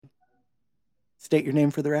State your name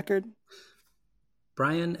for the record.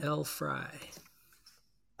 Brian L. Frye.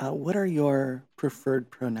 What are your preferred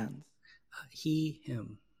pronouns? He,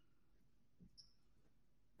 him.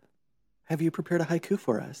 Have you prepared a haiku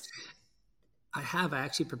for us? I have. I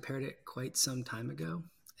actually prepared it quite some time ago.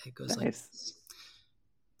 It goes like this.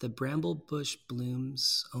 The bramble bush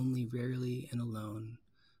blooms only rarely and alone,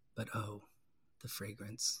 but oh, the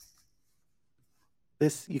fragrance.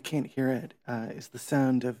 This, you can't hear it, is the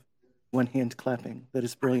sound of one hand clapping. That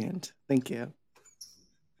is brilliant. Thank you.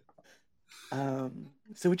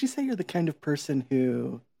 So would you say you're the kind of person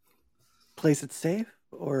who plays it safe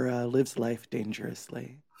or lives life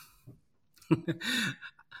dangerously?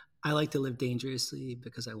 I like to live dangerously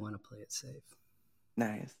because I want to play it safe.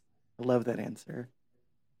 Nice. I love that answer.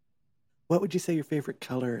 What would you say your favorite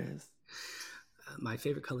color is? My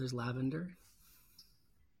favorite color is lavender.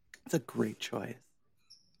 It's a great choice.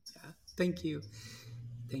 Yeah, thank you.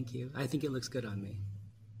 Thank you. I think it looks good on me.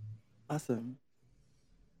 Awesome.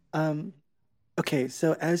 Okay,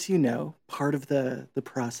 so as you know, part of the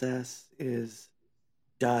process is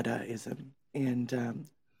Dadaism. And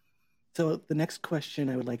so the next question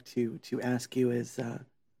I would like to ask you is,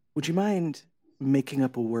 would you mind making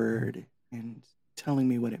up a word and telling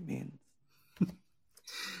me what it means?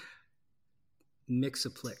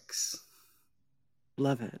 Mixaplix.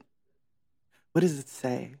 Love it. What does it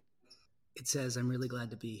say? It says, I'm really glad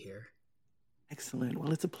to be here. Excellent.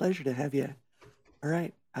 Well, it's a pleasure to have you. All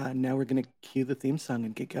right. Now we're going to cue the theme song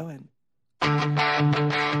and get going.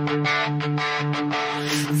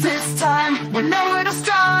 This time, we know where to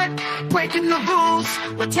start. Breaking the rules,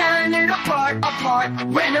 we're tearing it apart.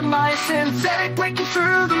 Randomized synthetic, breaking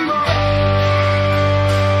through the mold.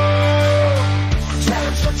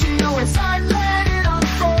 Challenge what you know inside, let it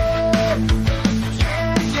unfold.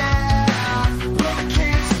 Yeah. We're the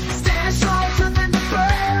kids, stand strong to the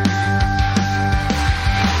bird.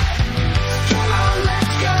 Come on,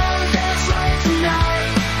 let's go, dance right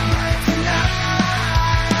tonight. Right tonight.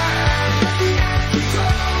 Let the energy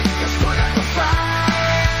flow, let's put up a fight.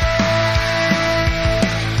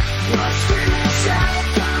 Let's scream and shout,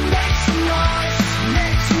 come make some noise,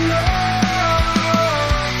 make some noise.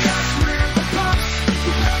 'Cause we're the punks,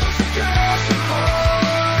 the rebels, the girls, the boys.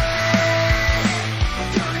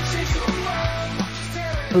 We're gonna change the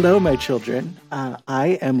world. Hello, my children.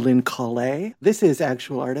 I am Lynn Colley. This is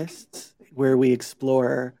Actual Artists, where we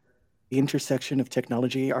explore the intersection of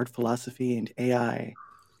technology, art philosophy, and AI.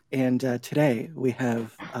 And today we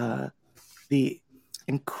have the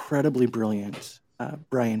incredibly brilliant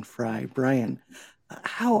Brian Frye. Brian,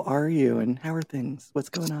 how are you and how are things? What's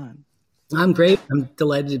going on? I'm great. I'm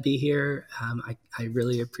delighted to be here. I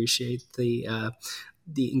really appreciate the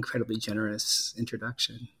incredibly generous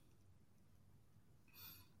introduction.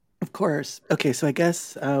 Of course. Okay, so I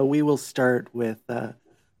guess we will start with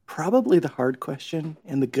probably the hard question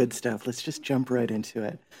and the good stuff. Let's just jump right into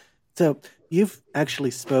it. So you've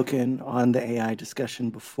actually spoken on the AI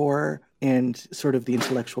discussion before and sort of the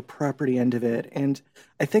intellectual property end of it. And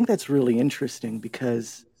I think that's really interesting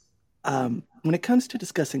because when it comes to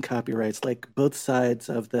discussing copyrights, like both sides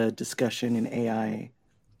of the discussion in AI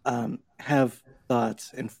have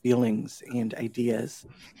thoughts and feelings and ideas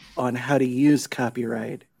on how to use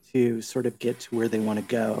copyright to sort of get to where they want to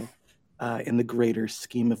go in the greater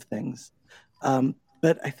scheme of things.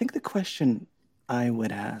 But I think the question I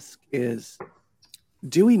would ask is,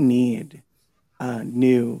 do we need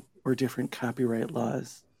new or different copyright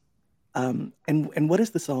laws? And what does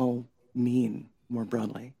this all mean more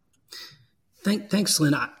broadly? Thanks,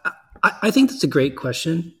 Lynn. I think that's a great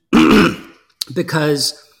question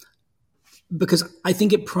because I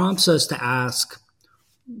think it prompts us to ask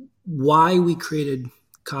why we created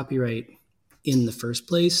copyright in the first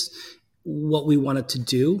place, what we want it to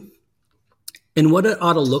do, and what it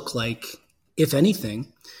ought to look like, if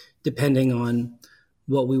anything, depending on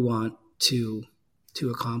what we want to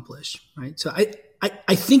accomplish, right? So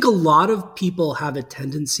I think a lot of people have a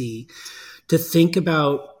tendency to think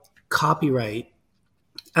about copyright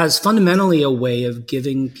as fundamentally a way of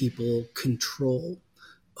giving people control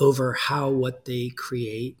over how what they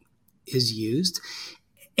create is used.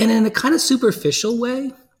 And in a kind of superficial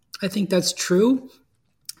way, I think that's true.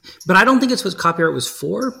 But I don't think it's what copyright was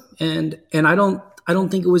for. And I don't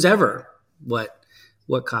think it was ever what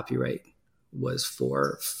copyright was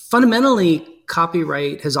for. Fundamentally,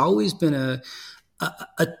 copyright has always been a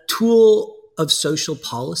tool of social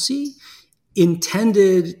policy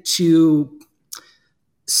intended to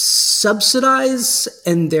subsidize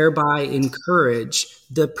and thereby encourage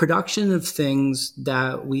the production of things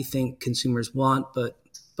that we think consumers want but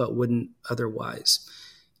wouldn't otherwise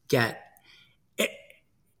get.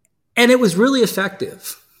 And it was really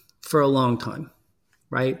effective for a long time,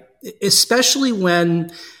 right? Especially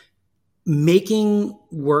when making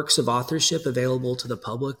works of authorship available to the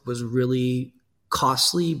public was really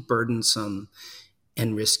costly, burdensome,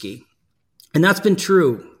 and risky. And that's been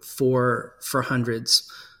true for hundreds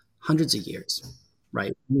of years,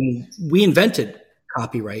 right? We invented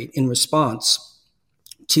copyright in response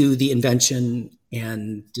to the invention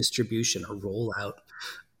and distribution or rollout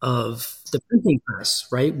of the printing press,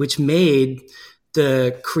 right? Which made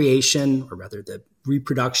the creation, or rather the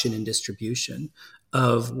reproduction and distribution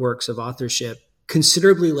of works of authorship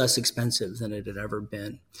considerably less expensive than it had ever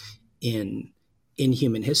been in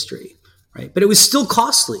human history, right? But it was still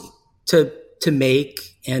costly to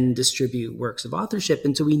make and distribute works of authorship.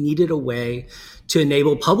 And so we needed a way to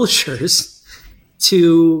enable publishers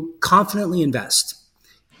to confidently invest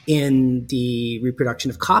in the reproduction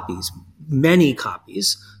of copies, many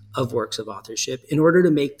copies of works of authorship, in order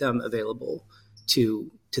to make them available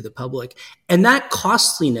to the public. And that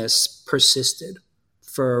costliness persisted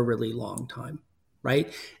for a really long time,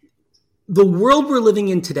 right? The world we're living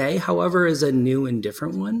in today, however, is a new and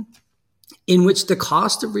different one, in which the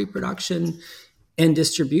cost of reproduction and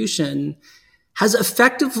distribution has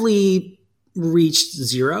effectively reached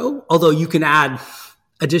zero, although you can add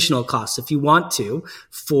additional costs if you want to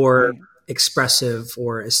for expressive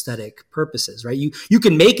or aesthetic purposes, right? You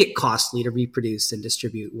can make it costly to reproduce and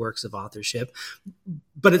distribute works of authorship,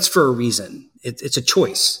 but it's for a reason. It's a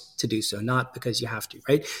choice to do so, not because you have to,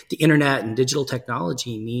 right? The internet and digital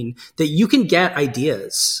technology mean that you can get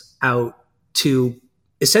ideas out to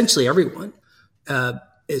essentially everyone,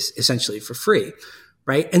 essentially for free,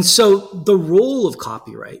 right? And so the role of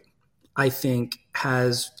copyright, I think,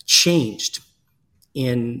 has changed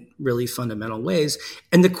in really fundamental ways.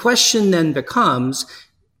 And the question then becomes,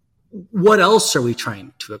 what else are we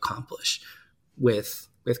trying to accomplish with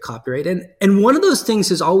copyright? And one of those things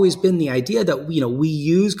has always been the idea that, we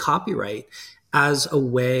use copyright as a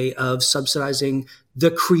way of subsidizing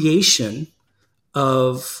the creation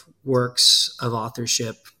of works of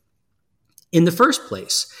authorship in the first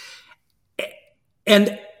place.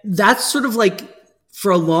 And that's sort of like,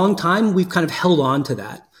 for a long time, we've kind of held on to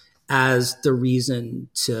that as the reason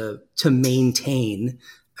to maintain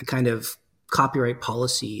a kind of copyright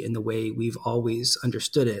policy in the way we've always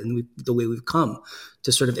understood it, and the way we've come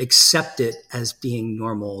to sort of accept it as being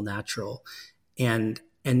normal, natural, and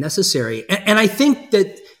necessary. And I think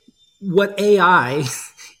that what AI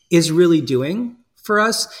is really doing for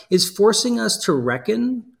us is forcing us to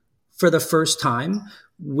reckon for the first time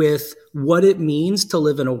with what it means to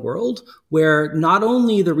live in a world where not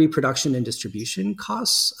only the reproduction and distribution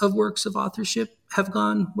costs of works of authorship have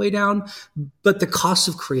gone way down, but the costs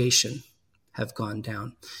of creation have gone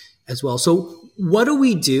down as well. So what do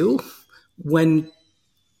we do when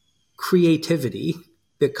creativity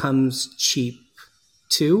becomes cheap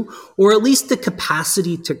too, or at least the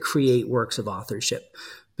capacity to create works of authorship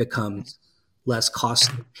becomes less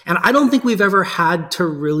costly? And I don't think we've ever had to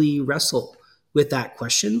really wrestle with that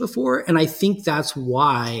question before. And I think that's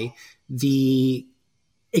why the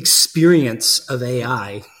experience of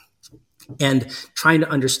AI and trying to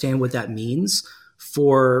understand what that means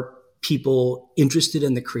for people interested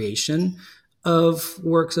in the creation of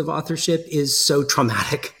works of authorship is so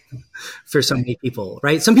traumatic for so many people,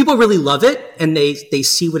 right? Some people really love it and they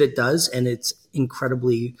see what it does, and it's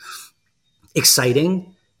incredibly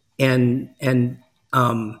exciting and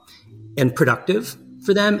productive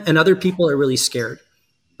for them. And other people are really scared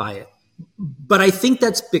by it. But I think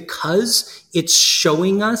that's because it's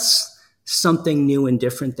showing us something new and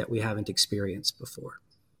different that we haven't experienced before.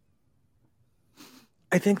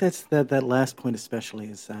 I think that's that last point especially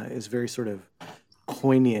is very sort of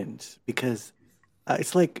poignant, because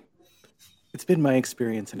it's like, it's been my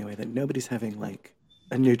experience anyway that nobody's having like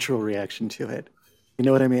a neutral reaction to it. You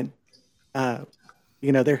know what I mean?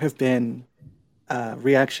 There have been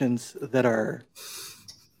reactions that are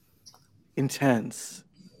intense,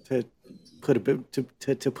 to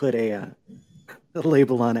put a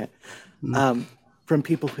label on it, from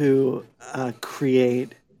people who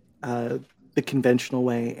create the conventional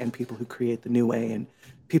way and people who create the new way, and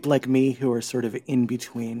people like me who are sort of in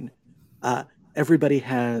between. Everybody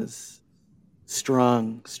has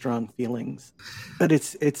strong feelings, but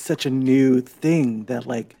it's such a new thing that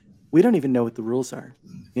like we don't even know what the rules are.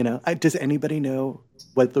 Does anybody know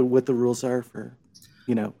what the rules are for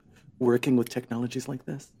working with technologies like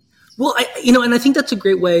this? Well, and I think that's a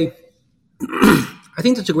great way. I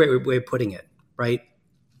think that's a great way of putting it, right?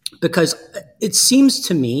 Because it seems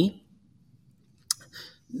to me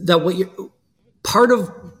that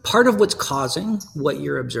part of what's causing what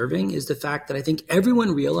you're observing is the fact that I think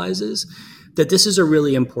everyone realizes that this is a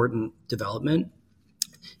really important development,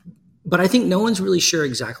 but I think no one's really sure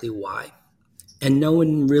exactly why, and no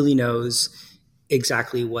one really knows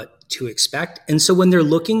exactly what to expect. And so when they're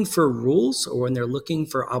looking for rules, or when they're looking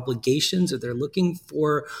for obligations, or they're looking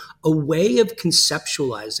for a way of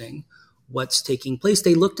conceptualizing what's taking place,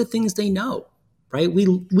 they look to things they know, right? We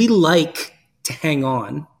like to hang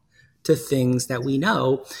on to things that we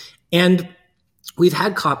know. And we've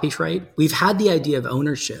had copyright, we've had the idea of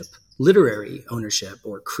ownership, literary ownership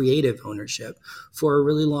or creative ownership for a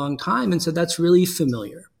really long time. And so that's really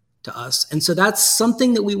familiar to us. And so that's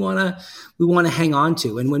something that we want to hang on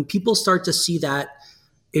to. And when people start to see that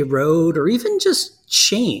erode or even just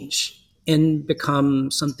change and become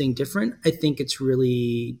something different, I think it's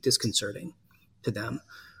really disconcerting to them.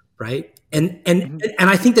 Right. And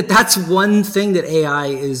I think that that's one thing that AI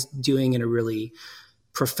is doing in a really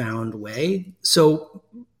profound way. So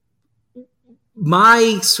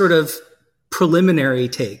my sort of preliminary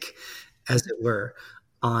take, as it were,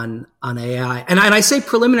 on AI, and I say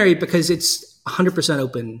preliminary because it's 100%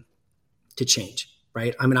 open to change.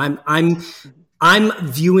 Right. I mean, I'm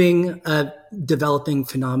viewing a developing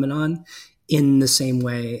phenomenon in the same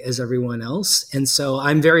way as everyone else. And so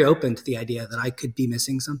I'm very open to the idea that I could be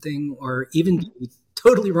missing something or even be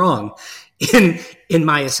totally wrong in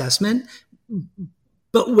my assessment.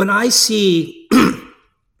 But when I see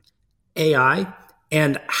AI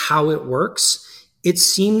and how it works, it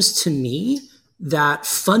seems to me that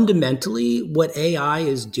fundamentally what AI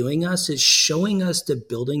is doing us is showing us the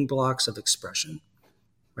building blocks of expression.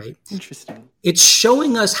 Right? Interesting. It's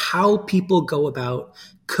showing us how people go about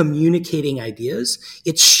communicating ideas.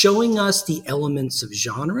 It's showing us the elements of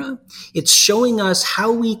genre. It's showing us how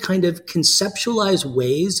we kind of conceptualize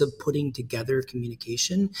ways of putting together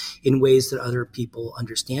communication in ways that other people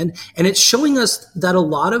understand. And it's showing us that a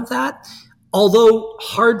lot of that, although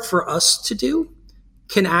hard for us to do,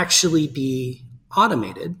 can actually be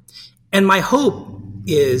automated. And my hope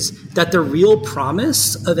is that the real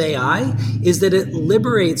promise of AI is that it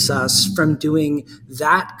liberates us from doing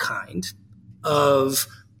that kind of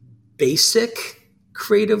basic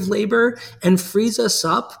creative labor and frees us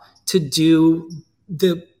up to do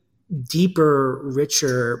the deeper,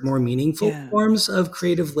 richer, more meaningful forms of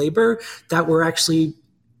creative labor that we're actually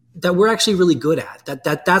really good at.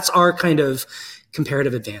 That's our kind of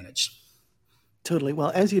comparative advantage. Totally.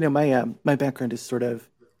 Well, as you know, my background is sort of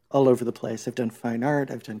all over the place. I've done fine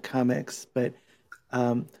art, I've done comics, but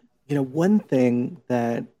one thing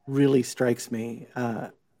that really strikes me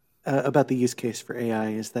about the use case for AI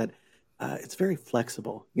is that it's very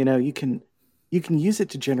flexible. You can use it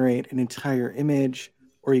to generate an entire image,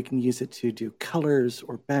 or you can use it to do colors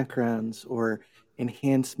or backgrounds or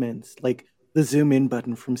enhancements, like the zoom in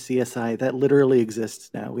button from CSI that literally exists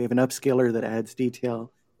now. We have an upscaler that adds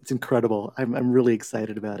detail. It's incredible. I'm really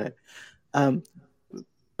excited about it.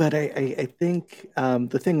 But I think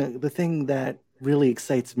the thing that really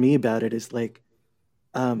excites me about it is like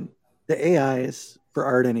the AIs for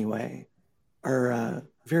art anyway are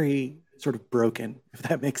very sort of broken, if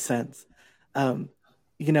that makes sense. And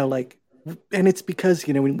it's because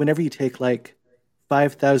whenever you take like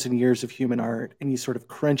 5,000 years of human art and you sort of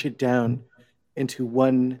crunch it down into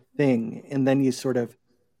one thing, and then you sort of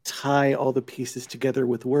tie all the pieces together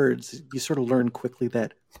with words, you sort of learn quickly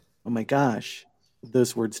that, oh my gosh,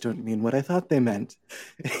 those words don't mean what I thought they meant.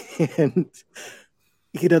 And,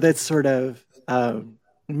 that sort of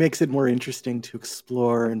makes it more interesting to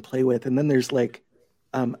explore and play with. And then there's like,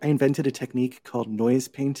 I invented a technique called noise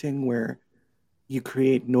painting, where you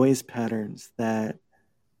create noise patterns that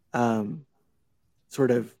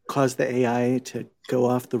sort of cause the AI to go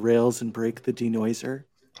off the rails and break the denoiser,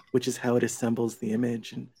 which is how it assembles the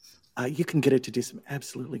image. And you can get it to do some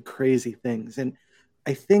absolutely crazy things. And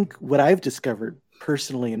I think what I've discovered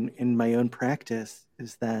personally in my own practice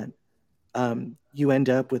is that you end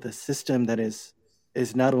up with a system that is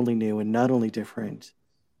not only new and not only different,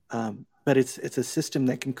 but it's a system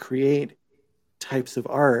that can create types of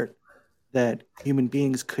art that human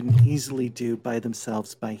beings couldn't easily do by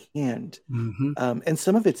themselves by hand. Mm-hmm. And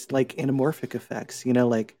some of it's like anamorphic effects,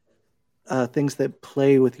 like things that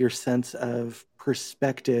play with your sense of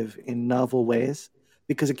perspective in novel ways,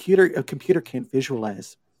 because a computer can't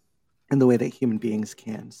visualize in the way that human beings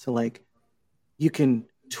can. So like you can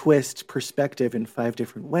twist perspective in 5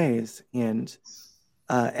 different ways and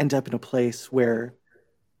end up in a place where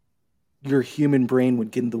your human brain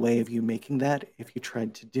would get in the way of you making that if you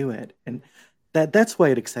tried to do it. And that's why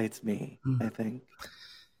it excites me, I think.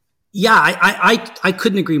 Yeah, I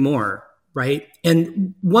couldn't agree more, right?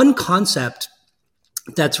 And one concept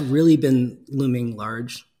that's really been looming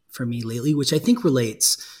large for me lately, which I think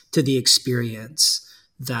relates to the experience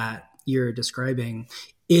that you're describing,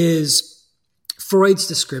 is Freud's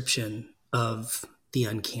description of the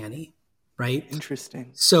uncanny, right?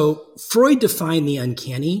 Interesting. So Freud defined the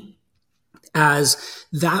uncanny as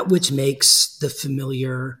that which makes the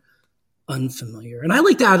familiar unfamiliar. And I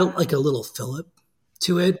like to add like a little fillip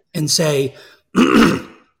to it and say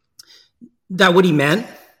that what he meant,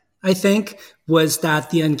 I think, was that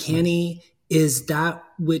the uncanny is that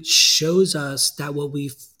which shows us that what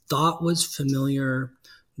we thought was familiar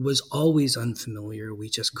was always unfamiliar. We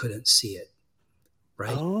just couldn't see it,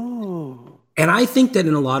 right? Oh, And I think that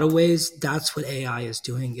in a lot of ways, that's what AI is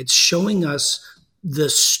doing. It's showing us the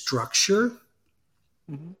structure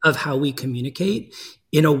of how we communicate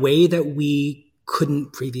in a way that we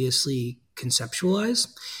couldn't previously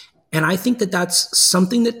conceptualize. And I think that that's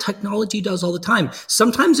something that technology does all the time,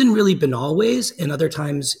 sometimes in really banal ways and other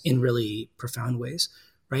times in really profound ways,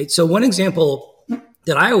 right? So one example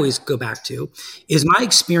that I always go back to is my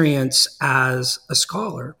experience as a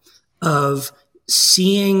scholar of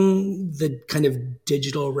seeing the kind of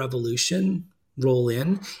digital revolution roll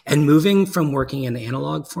in and moving from working in an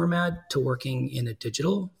analog format to working in a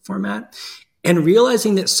digital format, and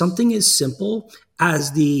realizing that something as simple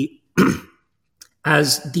as the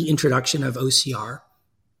introduction of OCR,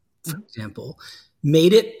 for example,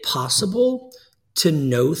 made it possible to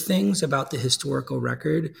know things about the historical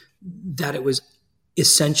record that it was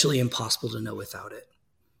essentially impossible to know without it.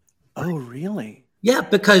 oh, really? Yeah,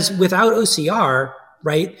 because without OCR,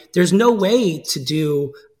 right, there's no way to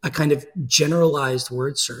do a kind of generalized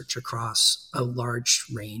word search across a large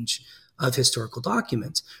range of historical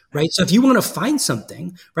documents, right? So if you want to find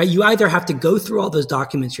something, right, you either have to go through all those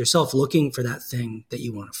documents yourself looking for that thing that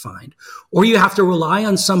you want to find, or you have to rely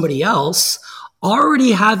on somebody else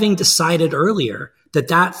already having decided earlier that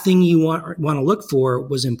that thing you want to look for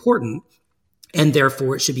was important, and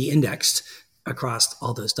therefore it should be indexed across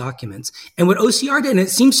all those documents. And what OCR did, and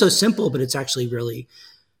it seems so simple, but it's actually really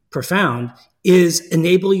profound, is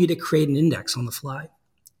enable you to create an index on the fly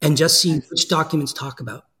and just see which documents talk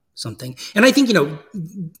about something. And I think,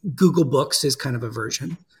 Google Books is kind of a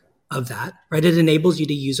version of that, right? It enables you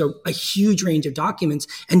to use a huge range of documents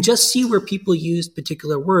and just see where people use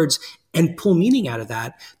particular words and pull meaning out of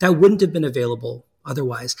that wouldn't have been available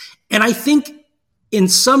otherwise. And I think in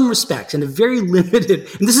some respects, in a very limited,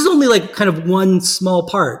 and this is only like kind of one small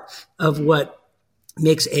part of what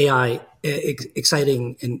makes AI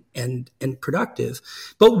exciting and productive.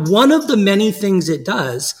 But one of the many things it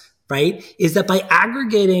does, right, is that by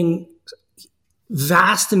aggregating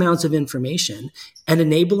vast amounts of information and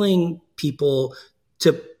enabling people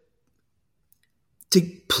to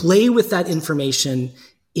play with that information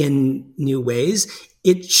in new ways,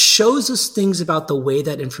 it shows us things about the way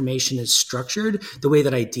that information is structured, the way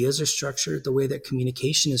that ideas are structured, the way that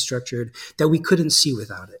communication is structured, that we couldn't see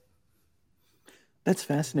without it. That's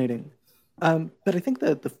fascinating. But I think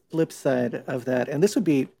that the flip side of that, and this would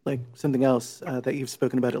be like something else that you've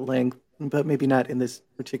spoken about at length, but maybe not in this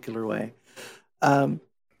particular way. Well,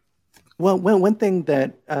 one thing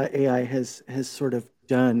that AI has sort of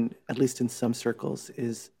done, at least in some circles,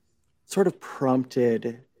 is sort of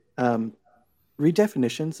prompted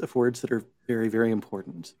redefinitions of words that are very, very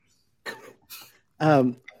important.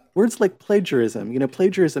 Words like plagiarism.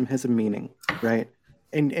 Plagiarism has a meaning, right?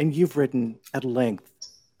 And you've written at length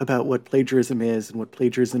about what plagiarism is and what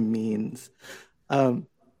plagiarism means. But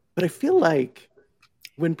I feel like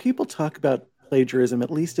when people talk about plagiarism, at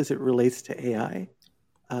least as it relates to AI,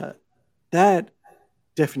 that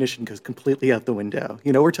definition goes completely out the window.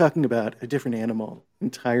 We're talking about a different animal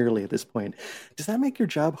entirely at this point. Does that make your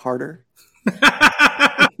job harder?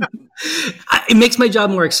 It makes my job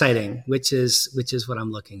more exciting, which is what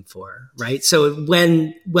I'm looking for, right? So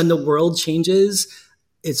when the world changes,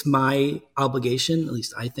 it's my obligation, at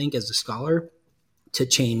least I think, as a scholar, to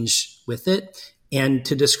change with it and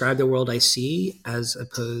to describe the world I see as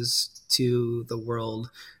opposed to the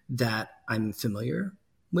world that I'm familiar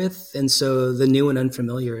with. And so the new and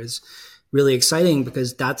unfamiliar is really exciting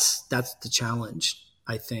because that's the challenge,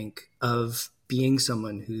 I think, of being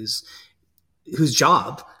someone whose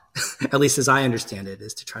job, at least as I understand it,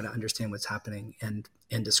 is to try to understand what's happening and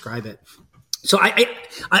describe it. So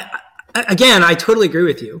I totally agree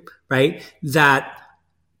with you, right? That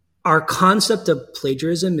our concept of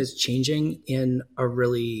plagiarism is changing in a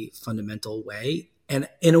really fundamental way. And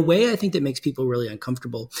in a way, I think that makes people really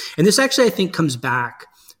uncomfortable. And this actually, I think, comes back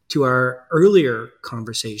to our earlier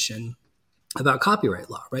conversation about copyright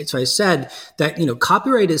law, right? So I said that,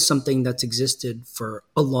 copyright is something that's existed for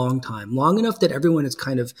a long time, long enough that everyone has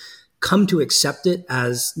kind of come to accept it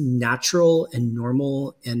as natural and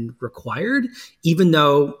normal and required, even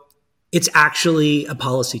though it's actually a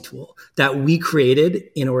policy tool that we created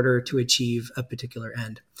in order to achieve a particular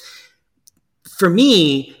end. For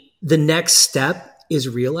me, the next step is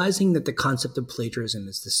realizing that the concept of plagiarism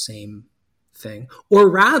is the same thing, or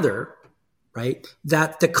rather, right,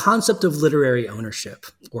 that the concept of literary ownership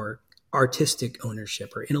or artistic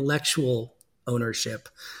ownership or intellectual ownership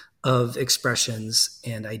of expressions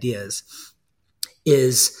and ideas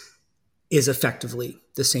is effectively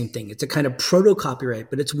the same thing. It's a kind of proto-copyright,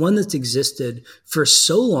 but it's one that's existed for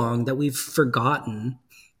so long that we've forgotten,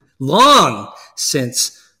 long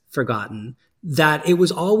since forgotten, that it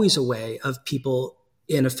was always a way of people,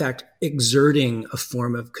 in effect, exerting a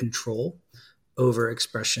form of control over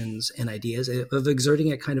expressions and ideas, of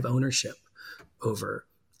exerting a kind of ownership over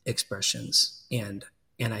expressions and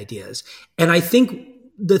ideas. And I think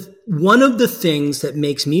one of the things that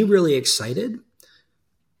makes me really excited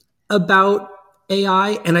about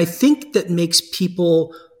AI, and I think that makes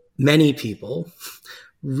many people,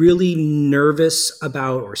 really nervous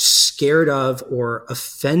about or scared of or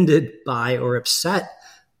offended by or upset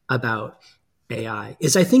about AI,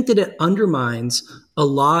 is I think that it undermines a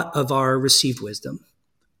lot of our received wisdom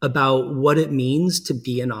about what it means to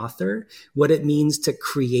be an author, what it means to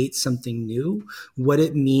create something new, what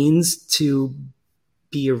it means to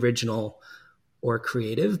be original or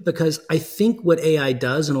creative. Because I think what AI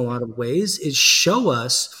does in a lot of ways is show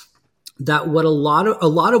us that what a lot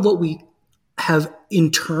of what we have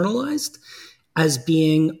internalized as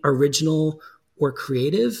being original or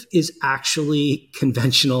creative is actually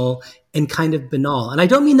conventional and kind of banal. And I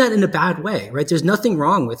don't mean that in a bad way, right? There's nothing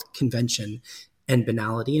wrong with convention and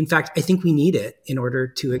banality. In fact, I think we need it in order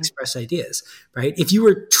to express ideas, right? If you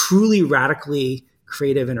were truly radically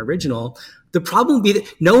creative and original, the problem would be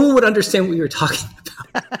that no one would understand what you were talking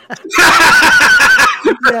about.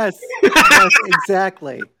 Yes, yes,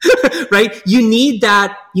 exactly. Right? You need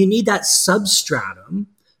that substratum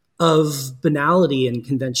of banality and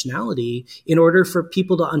conventionality in order for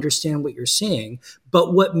people to understand what you're saying.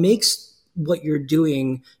 But what makes what you're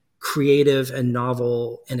doing creative and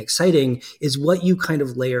novel and exciting is what you kind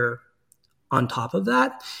of layer on top of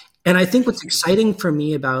that. And I think what's exciting for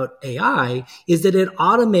me about AI is that it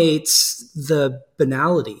automates the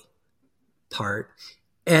banality part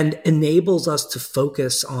and enables us to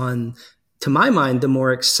focus on, to my mind, the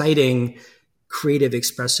more exciting, creative,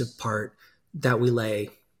 expressive part that we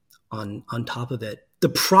lay on top of it. The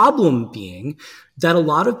problem being that a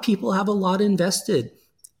lot of people have a lot invested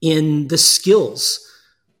in the skills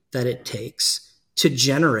that it takes to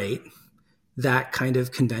generate that kind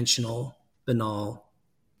of conventional, banal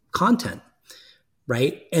content,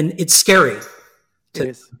 right? And it's scary.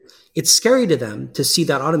 It's scary to them to see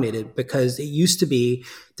that automated, because it used to be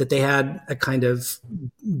that they had a kind of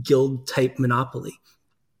guild type monopoly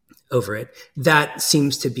over it. That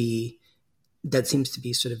seems to be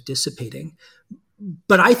sort of dissipating.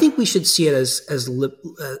 But I think we should see it as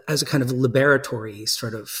a kind of liberatory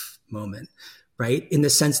sort of moment, right? In the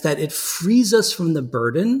sense that it frees us from the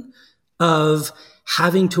burden of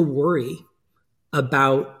having to worry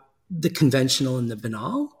about the conventional and the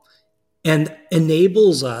banal, and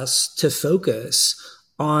enables us to focus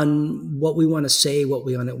on what we want to say, what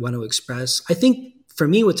we want to express. I think for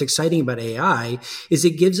me, what's exciting about AI is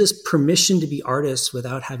it gives us permission to be artists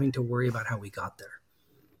without having to worry about how we got there.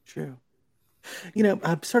 True. You know,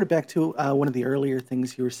 sort of back to one of the earlier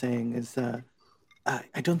things you were saying is,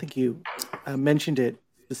 I don't think you mentioned it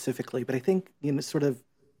specifically, but I think, you know, sort of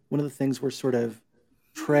one of the things we're sort of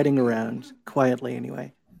treading around quietly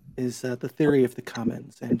anyway is the theory of the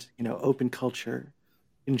commons and, you know, open culture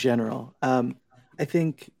in general. I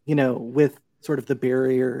think, you know, with sort of the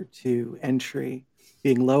barrier to entry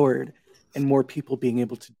being lowered and more people being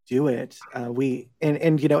able to do it,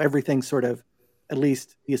 you know, everything sort of, at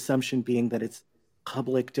least the assumption being that it's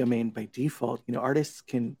public domain by default, you know, artists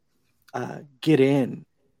can get in,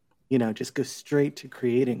 you know, just go straight to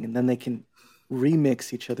creating, and then they can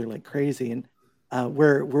remix each other like crazy. And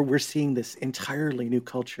we're seeing this entirely new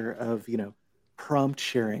culture of, you know, prompt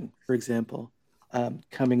sharing, for example,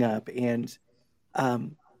 coming up. And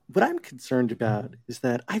what I'm concerned about is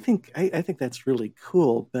that I think that's really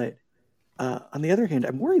cool, but on the other hand,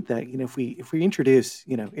 I'm worried that, you know, if we introduce,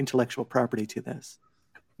 you know, intellectual property to this,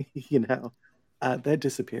 you know, that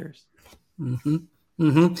disappears. Mm-hmm.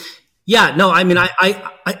 Mm-hmm. Yeah, no, I mean,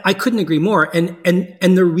 I couldn't agree more.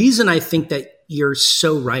 And the reason I think that you're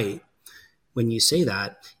so right when you say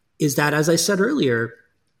that is that, as I said earlier,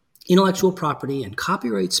 intellectual property and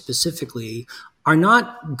copyright specifically are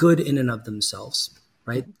not good in and of themselves,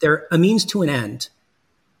 right? They're a means to an end.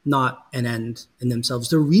 not an end in themselves.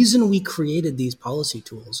 The reason we created these policy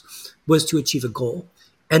tools was to achieve a goal.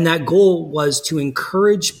 And that goal was to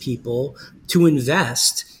encourage people to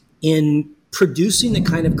invest in producing the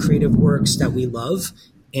kind of creative works that we love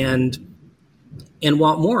and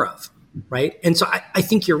want more of, right? And so I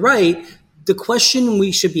think you're right. The question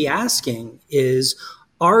we should be asking is,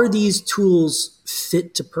 are these tools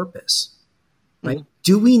fit to purpose, right? Mm-hmm.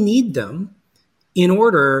 Do we need them in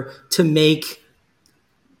order to make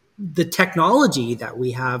the technology that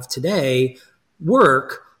we have today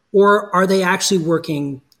work, or are they actually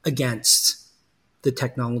working against the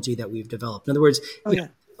technology that we've developed? In other words,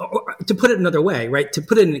 to put it another way, right? To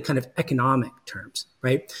put it in kind of economic terms,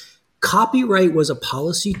 right? Copyright was a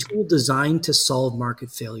policy tool designed to solve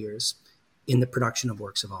market failures in the production of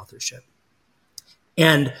works of authorship.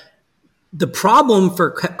 And the problem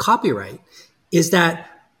for copyright is that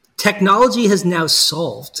technology has now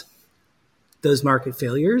solved those market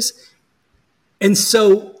failures. And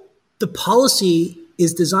so the policy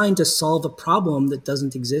is designed to solve a problem that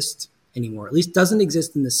doesn't exist anymore, at least doesn't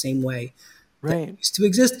exist in the same way that it used to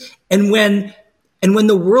exist. And when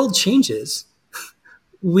the world changes,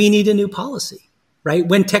 we need a new policy, right?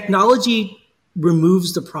 When technology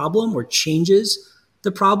removes the problem or changes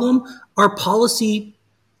the problem, our policy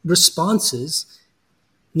responses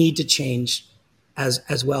need to change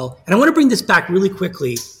as well. And I want to bring this back really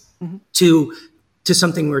quickly to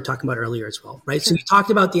something we were talking about earlier as well, right? Sure. So we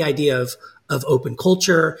talked about the idea of open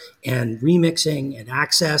culture and remixing and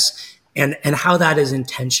access and how that is in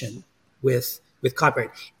tension with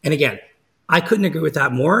copyright. And again, I couldn't agree with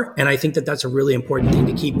that more. And I think that that's a really important thing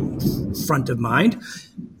to keep front of mind.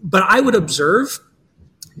 But I would observe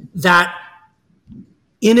that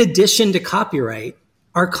in addition to copyright,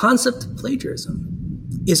 our concept of plagiarism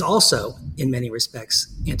is also in many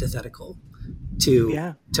respects antithetical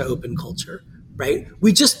to open culture, right?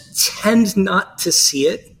 We just tend not to see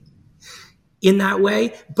it in that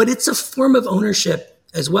way, but it's a form of ownership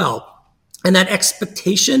as well. And that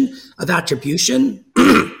expectation of attribution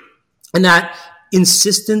and that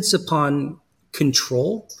insistence upon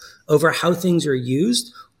control over how things are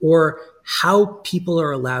used or how people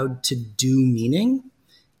are allowed to do meaning,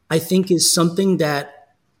 I think is something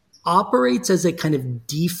that operates as a kind of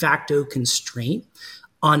de facto constraint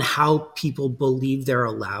on how people believe they're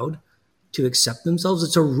allowed to accept themselves.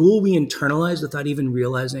 It's a rule we internalize without even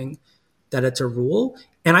realizing that it's a rule.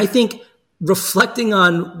 And I think reflecting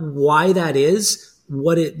on why that is,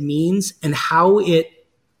 what it means, and how it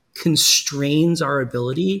constrains our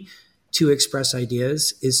ability to express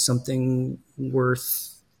ideas is something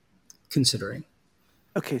worth considering.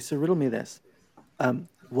 Okay, so riddle me this.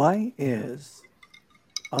 Why is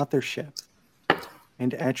authorship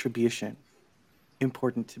and attribution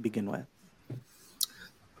important to begin with?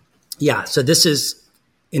 Yeah, so this is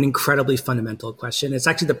an incredibly fundamental question. It's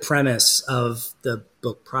actually the premise of the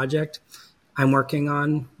book project I'm working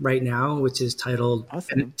on right now, which is titled,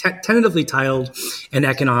 tentatively titled, An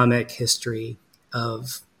Economic History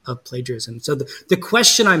of Plagiarism. So the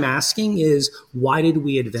question I'm asking is, why did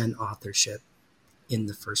we invent authorship in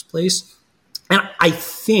the first place? And I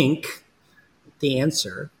think the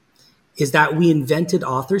answer is that we invented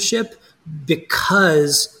authorship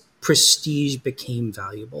because prestige became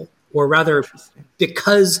valuable, or rather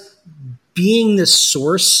because being the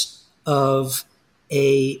source of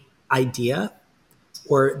a idea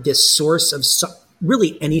or the source of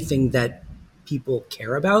really anything that people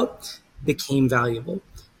care about became valuable,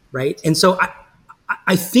 right? And so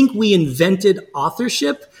I think we invented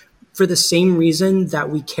authorship for the same reason that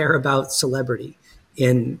we care about celebrity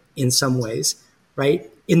in some ways, right?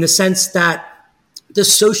 In the sense that the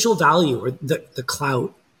social value or the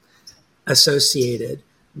clout associated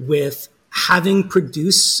with having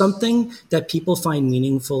produced something that people find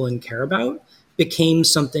meaningful and care about became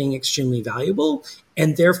something extremely valuable.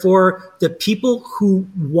 And therefore, the people who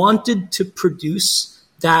wanted to produce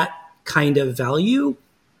that kind of value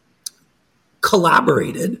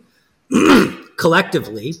collaborated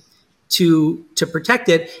collectively to protect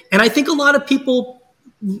it. And I think a lot of people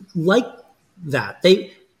like that.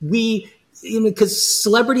 Because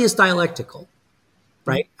celebrity is dialectical,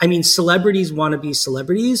 right? I mean, celebrities want to be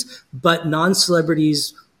celebrities, but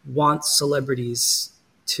non-celebrities want celebrities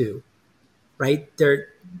too, right?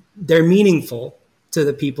 They're meaningful to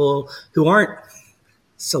the people who aren't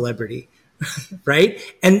celebrity, right?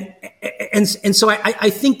 And so I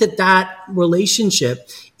think that relationship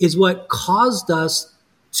is what caused us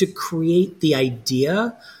to create the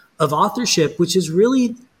idea of authorship, which is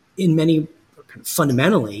really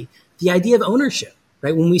fundamentally the idea of ownership,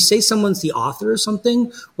 right? When we say someone's the author of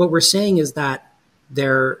something, what we're saying is that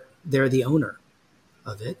they're the owner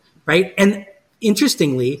of it, right? And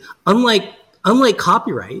interestingly, unlike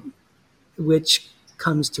copyright, which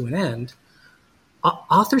comes to an end,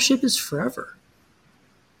 authorship is forever.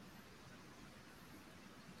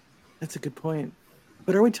 That's a good point.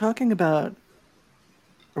 But are we talking about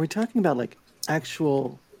like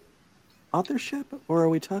actual authorship, or are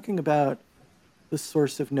we talking about the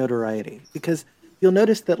source of notoriety? Because you'll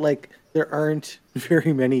notice that like there aren't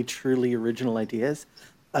very many truly original ideas.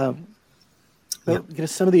 But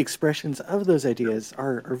some of the expressions of those ideas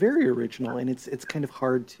are very original, and it's kind of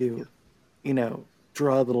hard to,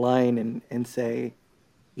 draw the line and say,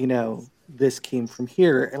 this came from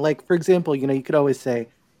here. And like, for example, you could always say,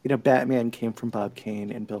 Batman came from Bob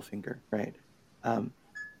Kane and Bill Finger, right?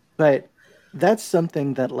 But that's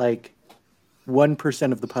something that like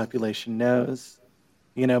 1% of the population knows.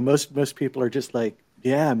 Most people are just like,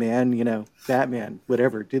 yeah, man, Batman,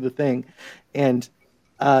 whatever, do the thing. And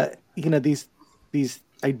these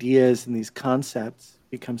ideas and these concepts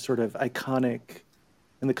become sort of iconic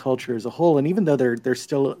in the culture as a whole. And even though they're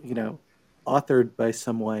still, authored by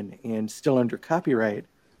someone and still under copyright,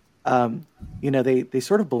 they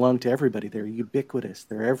sort of belong to everybody. They're ubiquitous.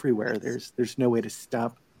 They're everywhere. There's no way to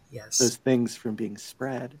stop those things from being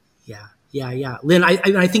spread. Yeah. Lynn,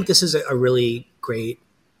 I think this is a really great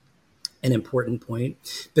and important point,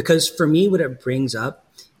 because for me, what it brings up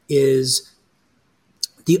is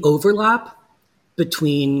the overlap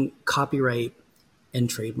between copyright and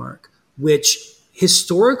trademark, which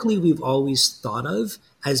historically we've always thought of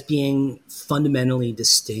as being fundamentally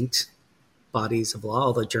distinct bodies of law,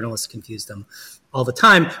 although journalists confuse them all the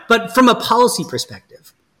time. But from a policy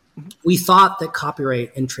perspective, we thought that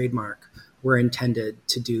copyright and trademark were intended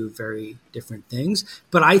to do very different things.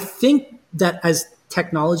 But I think that as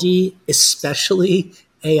technology, especially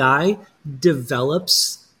AI,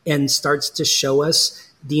 develops and starts to show us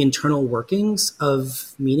the internal workings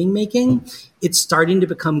of meaning making, it's starting to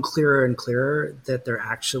become clearer and clearer that they're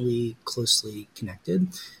actually closely connected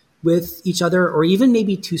with each other, or even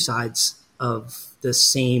maybe two sides of the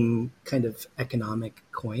same kind of economic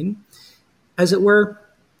coin, as it were.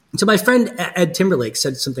 So my friend Ed Timberlake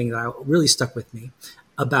said something that really stuck with me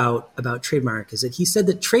about trademark, is that he said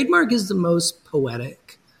that trademark is the most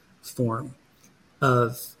poetic form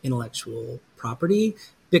of intellectual property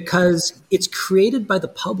because it's created by the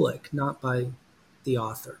public, not by the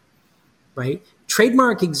author, right?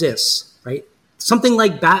 Trademark exists, right? Something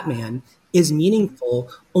like Batman is meaningful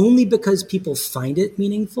only because people find it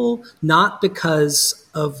meaningful, not because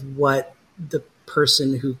of what the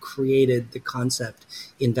person who created the concept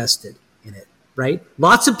invested in it, right?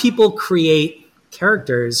 Lots of people create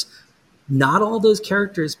characters. Not all those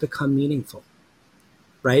characters become meaningful,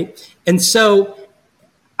 right? And so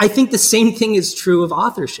I think the same thing is true of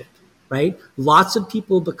authorship, right? Lots of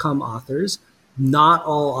people become authors. Not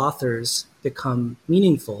all authors become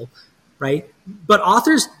meaningful, right? But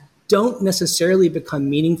authors don't necessarily become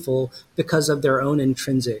meaningful because of their own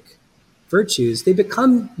intrinsic virtues. They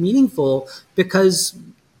become meaningful because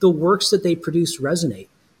the works that they produce resonate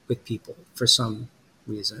with people for some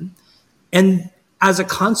reason. And as a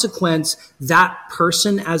consequence, that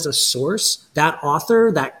person as a source, that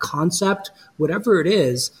author, that concept, whatever it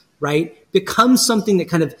is, right, becomes something that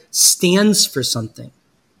kind of stands for something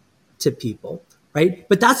to people, right?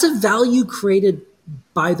 But that's a value created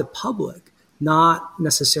by the public, not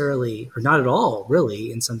necessarily, or not at all,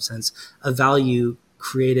 really, in some sense, a value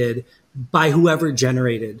created by whoever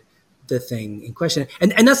generated the thing in question.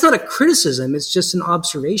 And that's not a criticism, it's just an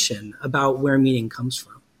observation about where meaning comes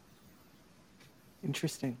from.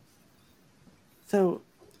 Interesting. So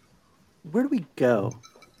where do we go,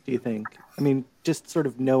 do you think? I mean, just sort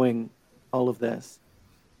of knowing all of this,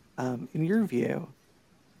 in your view,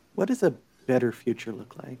 what does a better future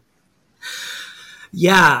look like?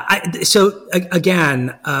 Yeah. So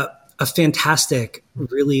again, a fantastic,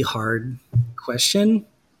 really hard question.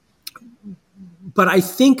 But I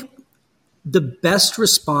think the best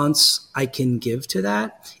response I can give to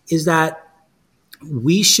that is that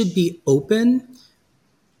we should be open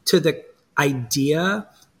to the idea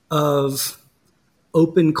of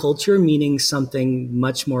open culture meaning something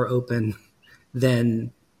much more open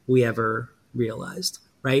than we ever realized,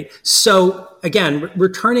 right? So again,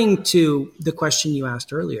 returning to the question you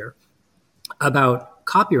asked earlier about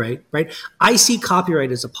copyright, right? I see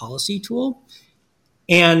copyright as a policy tool,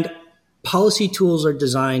 and policy tools are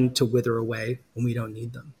designed to wither away when we don't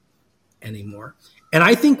need them anymore. And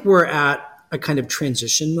I think we're at a kind of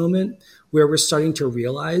transition moment where we're starting to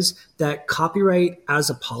realize that copyright as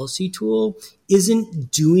a policy tool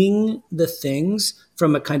isn't doing the things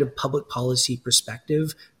from a kind of public policy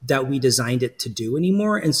perspective that we designed it to do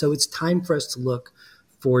anymore. And so it's time for us to look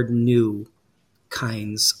for new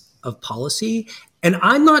kinds of policy. And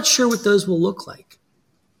I'm not sure what those will look like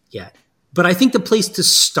yet. But I think the place to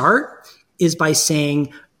start is by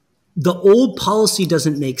saying the old policy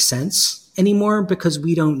doesn't make sense anymore because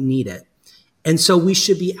we don't need it. And so we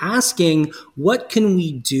should be asking, what can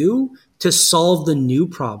we do to solve the new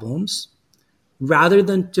problems rather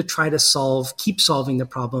than to try to keep solving the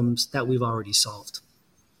problems that we've already solved?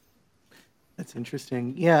 That's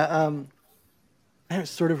interesting. Yeah, that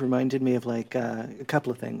sort of reminded me of like a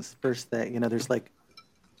couple of things. First, that there's like,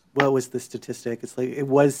 what was the statistic? It's like it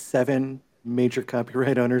was 7 major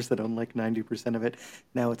copyright owners that own like 90% of it.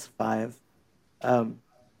 Now it's 5.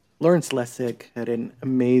 Lawrence Lessig had an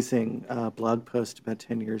amazing blog post about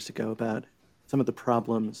 10 years ago about some of the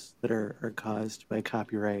problems that are caused by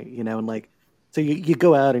copyright, and like, so you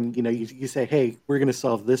go out and, you say, hey, we're going to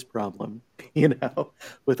solve this problem,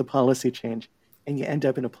 with a policy change. And you end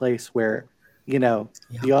up in a place where,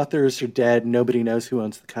 the authors are dead. Nobody knows who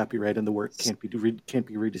owns the copyright, and the work can't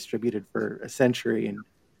be redistributed for a century. And,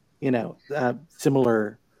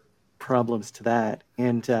 similar problems to that.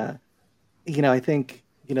 And, I think,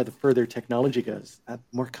 the further technology goes, the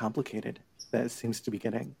more complicated that it seems to be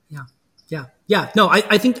getting. Yeah. No,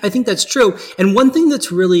 I think that's true. And one thing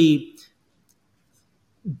that's really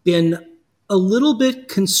been a little bit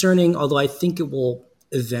concerning, although I think it will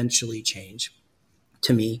eventually change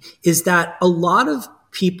to me, is that a lot of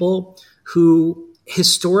people who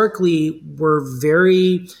historically were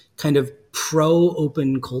very kind of pro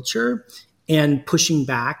open culture and pushing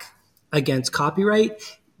back against copyright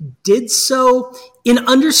did so in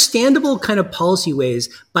understandable kind of policy ways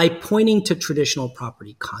by pointing to traditional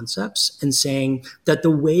property concepts and saying that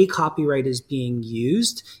the way copyright is being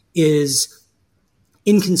used is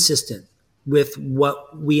inconsistent with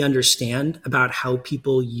what we understand about how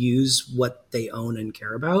people use what they own and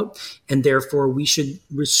care about. And therefore, we should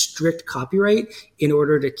restrict copyright in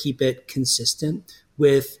order to keep it consistent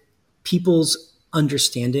with people's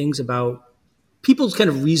understandings about people's kind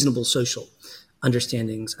of reasonable social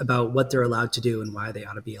understandings about what they're allowed to do and why they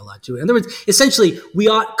ought to be allowed to. In other words, essentially,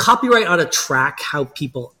 copyright ought to track how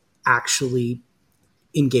people actually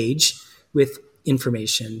engage with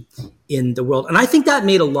information in the world. And I think that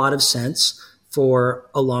made a lot of sense for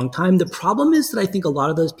a long time. The problem is that I think a lot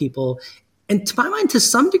of those people, and to my mind, to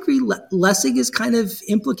some degree, Lessig is kind of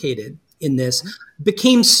implicated in this,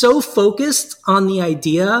 became so focused on the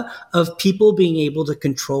idea of people being able to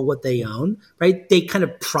control what they own, right? They kind of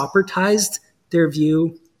propertized their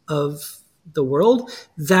view of the world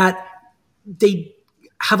that they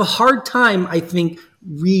have a hard time, I think,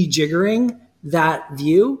 rejiggering that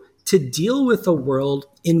view to deal with a world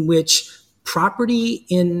in which property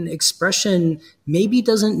in expression maybe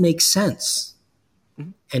doesn't make sense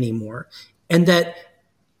anymore. And that,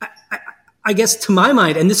 I guess to my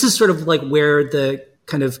mind, and this is sort of like where the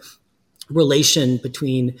kind of relation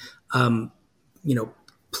between,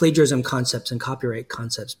 plagiarism concepts and copyright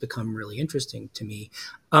concepts become really interesting to me.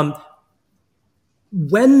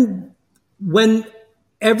 When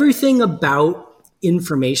everything about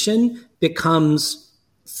information becomes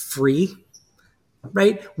free,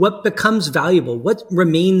 right? What becomes valuable, what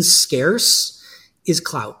remains scarce is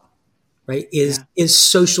clout, right? Is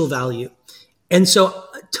social value. And so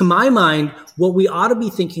to my mind, what we ought to be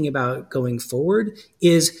thinking about going forward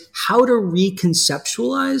is how to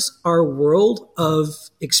reconceptualize our world of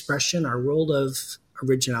expression, our world of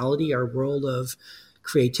originality, our world of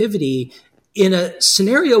creativity in a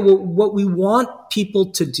scenario where what we want people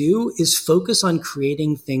to do is focus on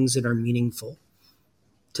creating things that are meaningful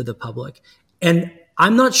to the public. And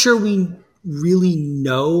I'm not sure we really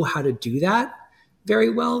know how to do that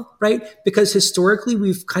very well, right? Because historically,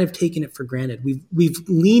 we've kind of taken it for granted. We've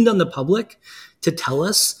leaned on the public to tell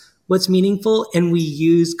us what's meaningful, and we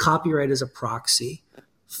use copyright as a proxy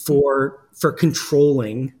for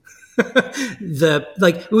controlling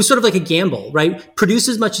it was sort of like a gamble, right? Produce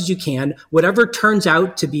as much as you can. Whatever turns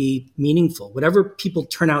out to be meaningful, whatever people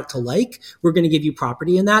turn out to like, we're going to give you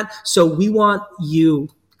property in that. So we want you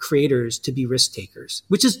creators to be risk takers,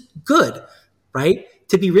 which is good, right?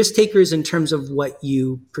 To be risk takers in terms of what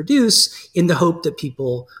you produce in the hope that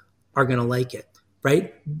people are going to like it,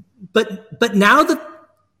 right? But now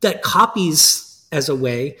that copies as a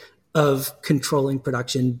way of controlling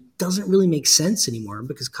production doesn't really make sense anymore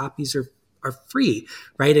because copies are free,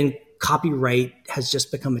 right? And copyright has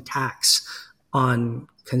just become a tax on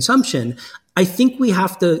consumption. I think we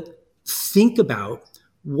have to think about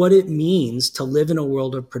what it means to live in a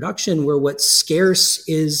world of production where what's scarce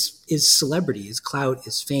is celebrity, is clout,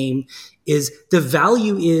 is fame, is the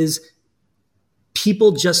value is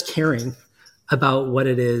people just caring about what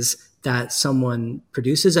it is that someone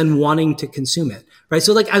produces and wanting to consume it, right?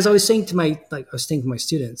 So like, as I was saying to my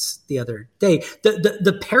students the other day,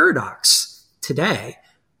 the paradox today,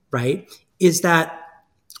 right, is that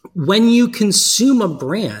when you consume a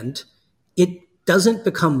brand, it doesn't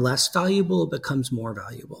become less valuable, it becomes more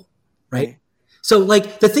valuable, right? So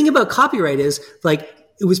like the thing about copyright is like,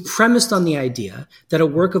 it was premised on the idea that a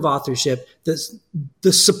work of authorship,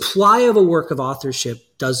 the supply of a work of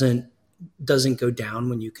authorship doesn't go down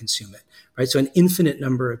when you consume it, right? So an infinite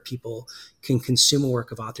number of people can consume a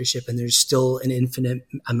work of authorship, and there's still an infinite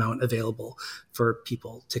amount available for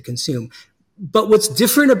people to consume. But what's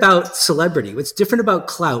different about celebrity, what's different about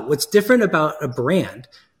clout, what's different about a brand,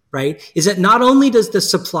 right, is that not only does the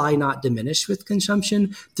supply not diminish with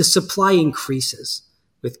consumption, the supply increases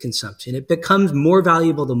with consumption. It becomes more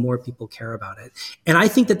valuable the more people care about it. And I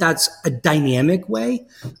think that that's a dynamic way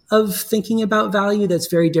of thinking about value that's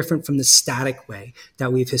very different from the static way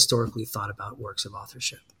that we've historically thought about works of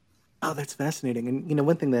authorship. Oh, that's fascinating. And,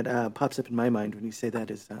 one thing that pops up in my mind when you say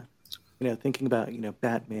that is, thinking about,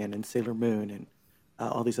 Batman and Sailor Moon and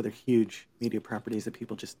all these other huge media properties that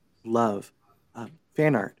people just love.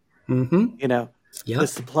 Fan art, the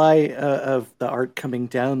supply of the art coming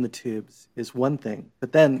down the tubes is one thing,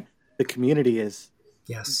 but then the community is,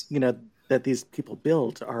 that these people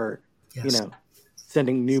build are,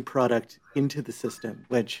 sending new product into the system,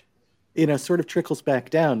 which, sort of trickles back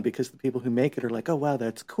down because the people who make it are like, oh, wow,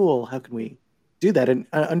 that's cool. How can we do that? And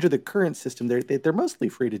under the current system, they're mostly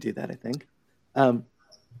free to do that, I think. And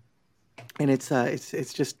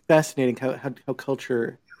it's just fascinating how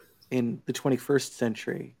culture in the 21st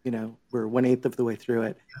century, we're 1/8 of the way through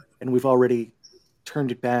it, and we've already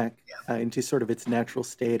turned it back into sort of its natural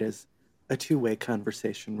state as a two-way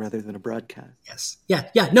conversation rather than a broadcast. Yes.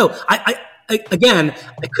 Yeah. No, again,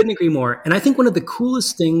 I couldn't agree more. And I think one of the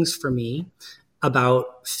coolest things for me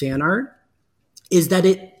about fan art is that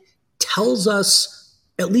it tells us,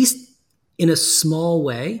 at least in a small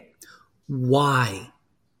way, why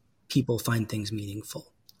people find things meaningful.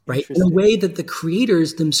 Right? In a way that the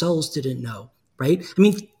creators themselves didn't know, right? I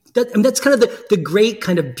mean, that's kind of the great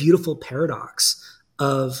kind of beautiful paradox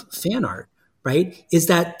of fan art, right? Is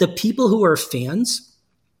that the people who are fans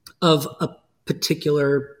of a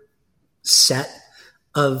particular set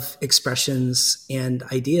of expressions and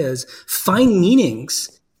ideas find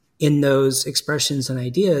meanings in those expressions and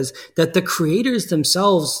ideas that the creators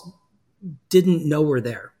themselves didn't know were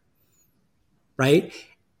there, right?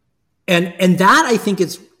 And that I think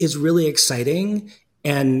is really exciting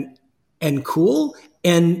and cool,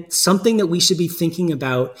 and something that we should be thinking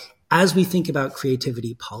about as we think about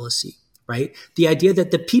creativity policy, right? The idea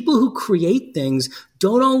that the people who create things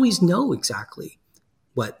don't always know exactly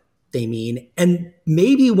what they mean. And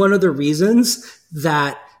maybe one of the reasons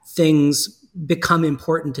that things become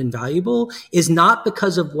important and valuable is not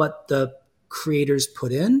because of what the creators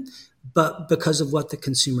put in, but because of what the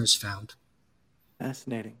consumers found.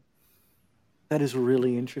 Fascinating. That is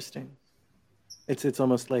really interesting. It's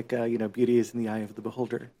almost like beauty is in the eye of the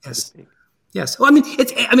beholder, so to speak. Yes. Well, I mean,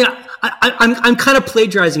 I'm kind of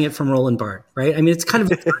plagiarizing it from Roland Barthes, right? I mean, it's kind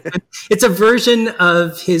of it's a version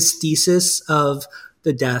of his thesis of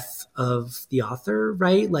the death of the author,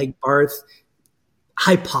 right? Like Barthes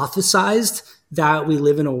hypothesized that we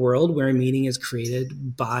live in a world where meaning is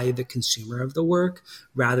created by the consumer of the work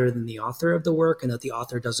rather than the author of the work, and that the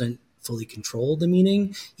author doesn't fully control the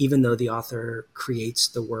meaning, even though the author creates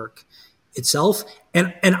the work itself.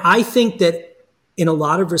 And I think that in a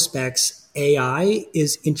lot of respects, AI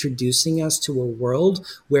is introducing us to a world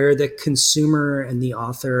where the consumer and the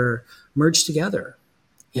author merge together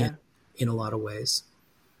in a lot of ways.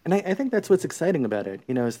 And I think that's what's exciting about it,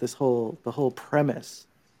 is the whole premise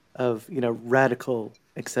of, radical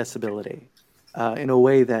accessibility in a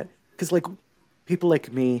way that, because like people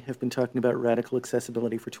like me have been talking about radical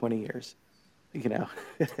accessibility for 20 years,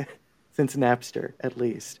 since Napster, at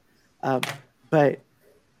least. But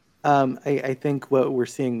I think what we're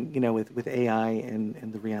seeing, with AI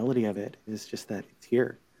and the reality of it is just that it's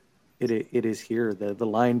here. It is here. The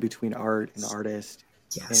line between art and artist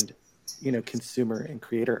and, consumer and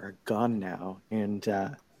creator are gone now. And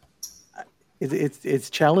it's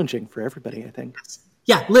challenging for everybody, I think.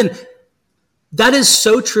 Yeah, Lynn, that is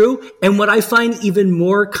so true. And what I find even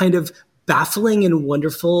more kind of baffling and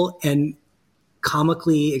wonderful and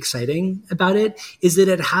comically exciting about it is that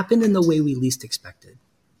it happened in the way we least expected.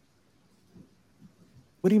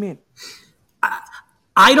 What do you mean?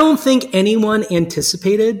 I don't think anyone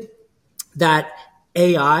anticipated that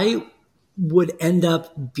AI would end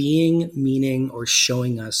up being meaning or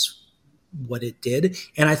showing us what it did.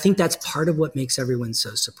 And I think that's part of what makes everyone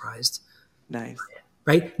so surprised. Nice.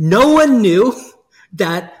 right? No one knew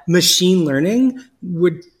that machine learning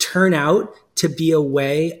would turn out to be a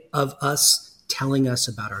way of us telling us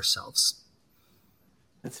about ourselves.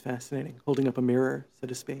 That's fascinating. Holding up a mirror, so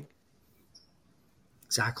to speak.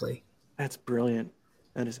 Exactly. That's brilliant.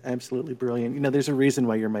 That is absolutely brilliant. You know, there's a reason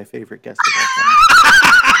why you're my favorite guest of all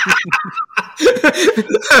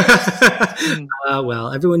time.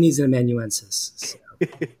 Well, everyone needs an amanuensis. So.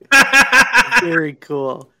 Very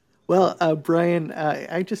cool. Well, Brian,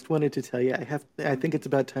 I just wanted to tell you, I think it's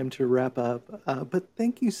about time to wrap up. But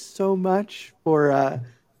thank you so much for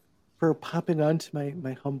popping onto my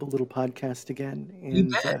humble little podcast again. You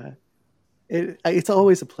And bet. it's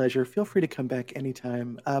always a pleasure. Feel free to come back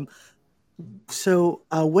anytime. So,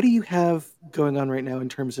 what do you have going on right now in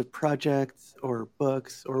terms of projects or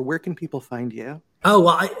books, or where can people find you? Oh,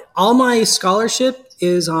 well, all my scholarship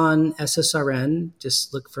is on SSRN.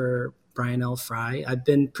 Just look for Brian L. Frye. I've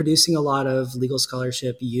been producing a lot of legal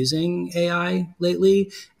scholarship using AI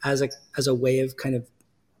lately as a way of kind of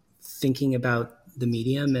thinking about the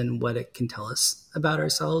medium and what it can tell us about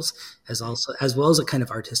ourselves, as well as a kind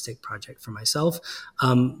of artistic project for myself.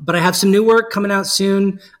 But I have some new work coming out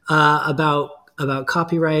soon about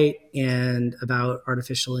copyright and about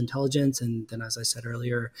artificial intelligence. And then, as I said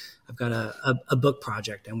earlier, I've got a book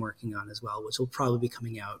project I'm working on as well, which will probably be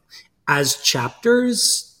coming out as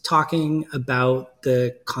chapters talking about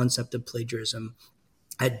the concept of plagiarism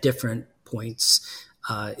at different points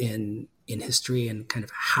in history, and kind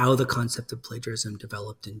of how the concept of plagiarism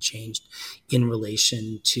developed and changed in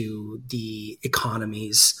relation to the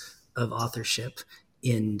economies of authorship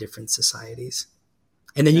in different societies.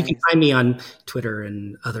 And then you can find me on Twitter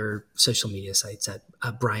and other social media sites at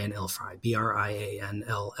Brian L. Frye,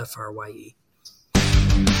 BrianLFrye.